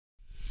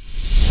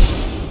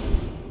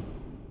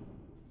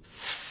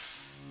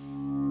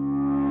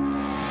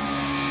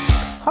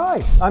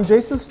Hi, I'm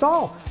Jason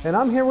Stahl, and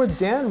I'm here with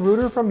Dan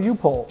Reutter from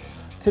U-POL.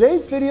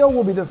 Today's video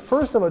will be the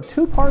first of a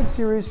two-part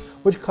series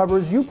which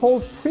covers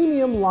U-POL's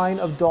premium line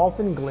of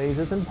Dolphin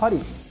Glazes and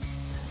Putties.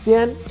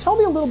 Dan, tell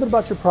me a little bit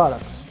about your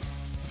products.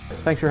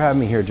 Thanks for having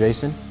me here,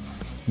 Jason.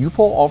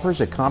 U-POL offers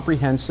a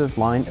comprehensive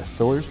line of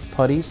fillers,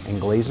 putties, and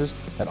glazes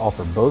that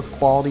offer both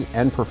quality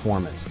and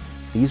performance.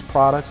 These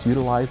products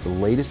utilize the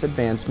latest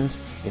advancements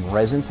in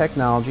resin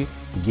technology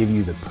to give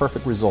you the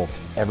perfect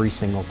results every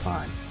single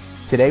time.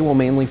 Today we'll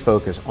mainly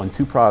focus on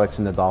two products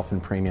in the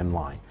Dolphin Premium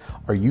line,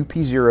 our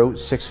UP0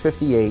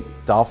 658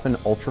 Dolphin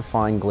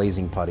Ultrafine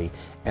Glazing Putty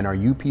and our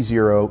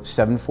UP0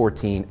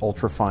 714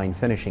 Ultrafine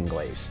Finishing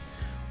Glaze.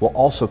 We'll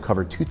also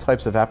cover two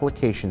types of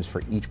applications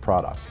for each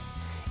product.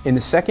 In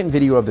the second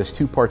video of this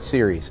two-part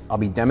series, I'll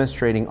be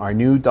demonstrating our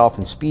new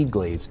Dolphin Speed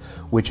Glaze,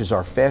 which is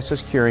our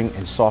fastest curing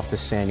and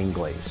softest sanding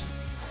glaze.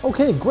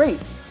 Okay,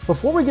 great.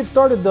 Before we get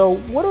started though,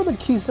 what are the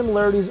key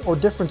similarities or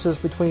differences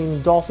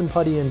between Dolphin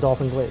Putty and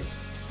Dolphin Glaze?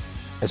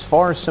 As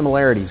far as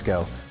similarities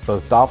go,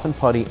 both Dolphin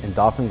Putty and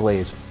Dolphin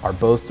Glaze are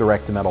both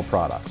direct-to-metal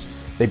products.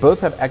 They both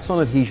have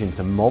excellent adhesion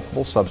to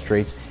multiple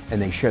substrates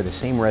and they share the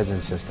same resin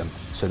system,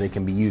 so they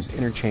can be used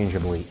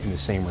interchangeably in the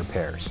same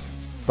repairs.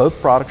 Both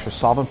products are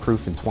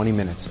solvent-proof in 20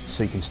 minutes,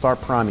 so you can start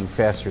priming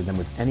faster than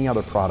with any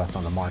other product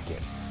on the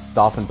market.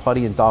 Dolphin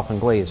Putty and Dolphin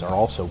Glaze are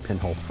also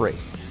pinhole-free,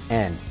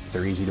 and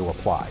they're easy to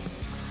apply.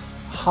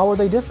 How are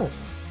they different?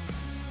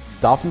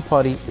 Dolphin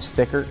Putty is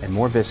thicker and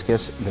more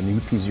viscous than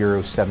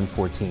UP0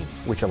 714,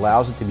 which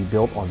allows it to be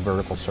built on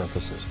vertical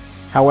surfaces.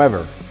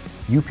 However,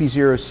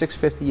 UP0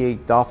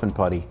 658 Dolphin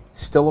Putty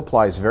still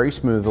applies very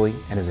smoothly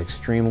and is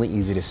extremely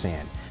easy to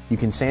sand. You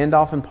can sand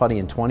Dolphin Putty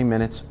in 20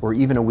 minutes or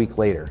even a week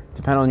later.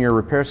 Depending on your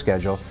repair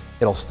schedule,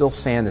 it'll still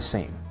sand the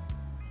same.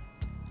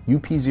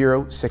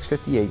 UP0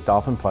 658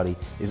 Dolphin Putty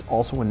is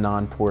also a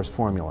non-porous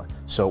formula,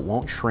 so it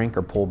won't shrink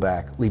or pull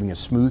back, leaving a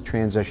smooth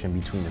transition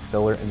between the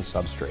filler and the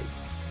substrate.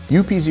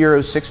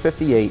 UP0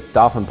 658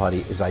 Dolphin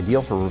Putty is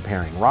ideal for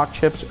repairing rock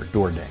chips or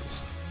door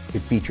dings.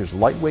 It features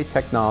lightweight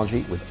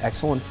technology with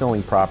excellent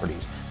filling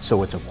properties,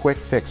 so it's a quick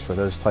fix for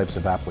those types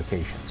of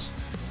applications.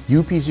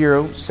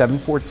 UP0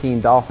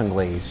 714 Dolphin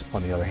Glaze,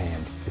 on the other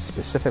hand, is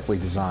specifically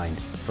designed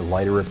for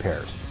lighter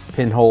repairs,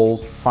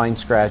 pinholes, fine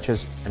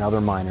scratches, and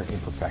other minor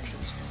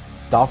imperfections.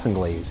 Dolphin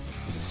Glaze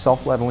is a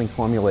self-leveling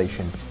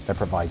formulation that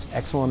provides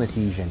excellent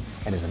adhesion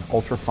and is an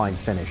ultra-fine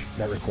finish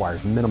that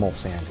requires minimal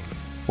sanding.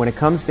 When it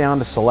comes down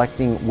to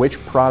selecting which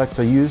product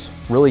to use,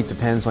 really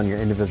depends on your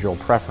individual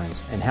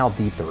preference and how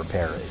deep the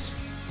repair is.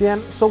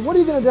 Dan, so what are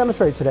you going to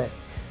demonstrate today?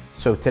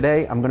 So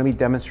today I'm going to be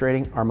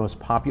demonstrating our most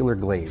popular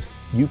glaze,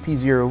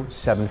 UP0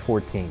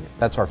 714.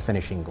 That's our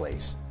finishing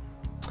glaze.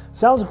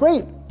 Sounds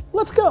great.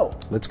 Let's go.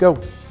 Let's go.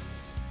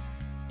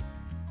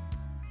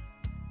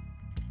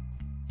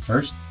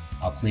 First,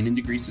 I'll clean and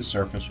degrease the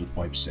surface with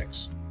wipe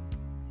 6.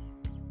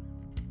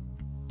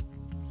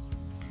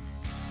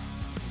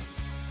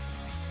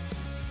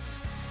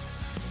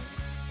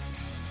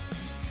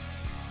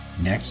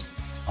 Next,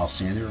 I'll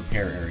sand the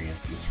repair area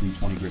with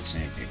 320 grit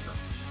sandpaper.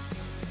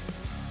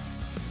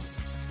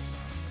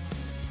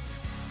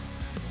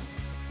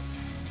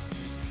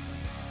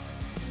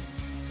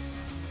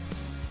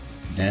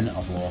 Then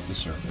I'll blow off the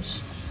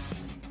surface.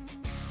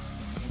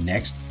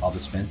 Next, I'll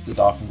dispense the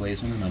Dolphin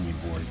Glaze on an onion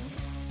board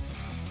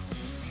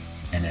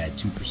and add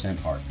 2%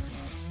 hardener.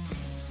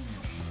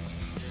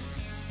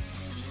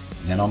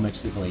 Then I'll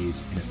mix the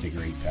glaze in a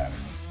figure 8 pattern.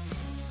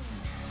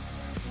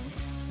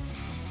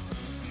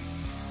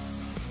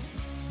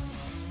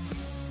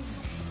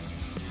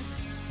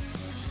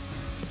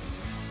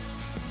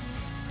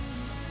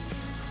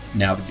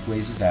 Now that the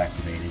glaze is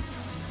activated,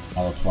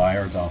 I'll apply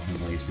our Dolphin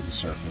Glaze to the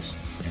surface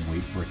and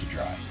wait for it to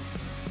dry.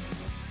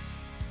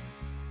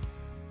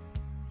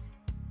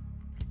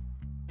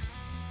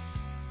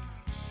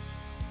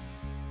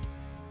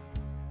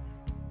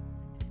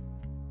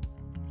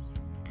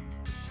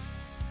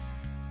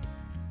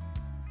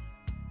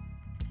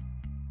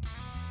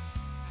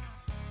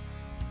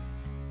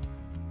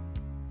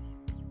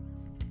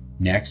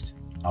 Next,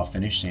 I'll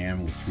finish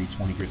sand with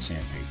 320 grit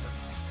sandpaper.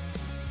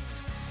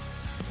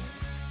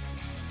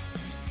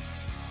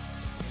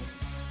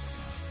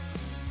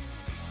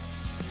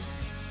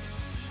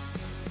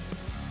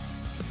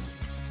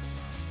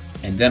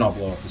 And then I'll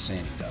blow off the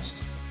sanding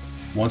dust.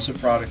 Once the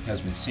product has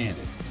been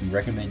sanded, we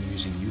recommend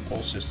using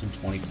U-POL System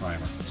 20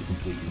 Primer to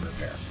complete your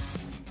repair.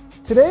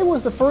 Today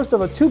was the first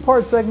of a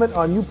two-part segment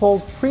on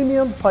U-POL's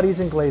premium putties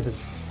and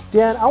glazes.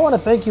 Dan, I want to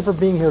thank you for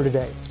being here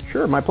today.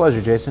 Sure, my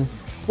pleasure, Jason.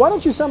 Why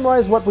don't you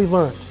summarize what we've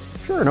learned?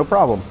 Sure, no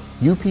problem.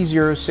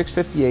 UP0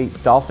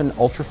 658 Dolphin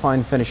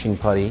Ultrafine Finishing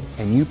Putty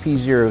and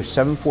UP0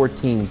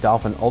 714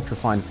 Dolphin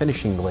Ultrafine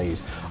Finishing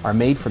Glaze are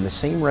made from the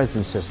same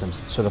resin systems,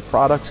 so the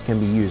products can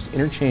be used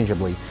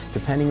interchangeably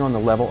depending on the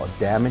level of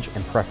damage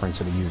and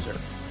preference of the user.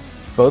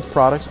 Both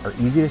products are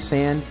easy to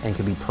sand and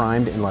can be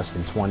primed in less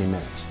than 20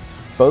 minutes.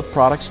 Both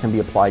products can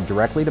be applied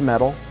directly to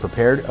metal,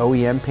 prepared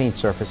OEM paint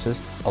surfaces,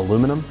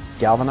 aluminum,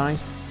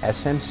 galvanized,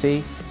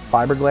 SMC,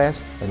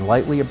 fiberglass, and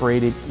lightly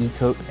abraded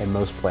E-coat and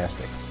most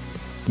plastics.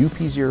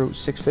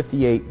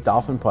 UP0658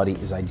 Dolphin Putty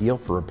is ideal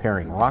for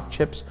repairing rock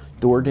chips,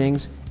 door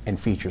dings, and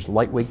features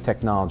lightweight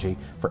technology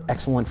for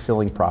excellent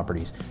filling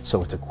properties,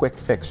 so it's a quick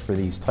fix for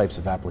these types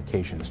of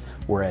applications.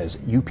 Whereas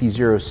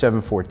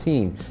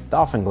UP0714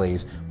 Dolphin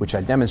Glaze, which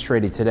I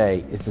demonstrated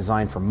today, is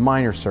designed for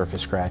minor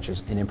surface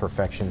scratches and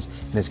imperfections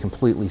and is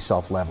completely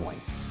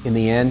self-leveling. In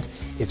the end,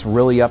 it's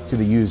really up to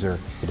the user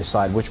to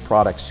decide which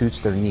product suits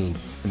their need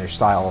and their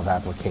style of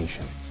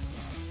application.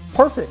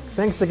 Perfect.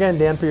 Thanks again,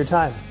 Dan, for your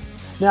time.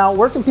 Now,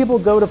 where can people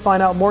go to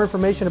find out more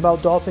information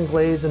about Dolphin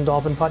Glaze and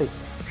Dolphin Putty?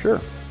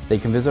 Sure. They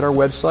can visit our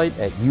website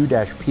at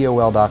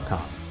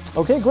u-pol.com.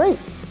 Okay, great.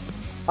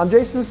 I'm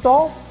Jason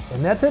Stahl,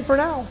 and that's it for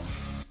now.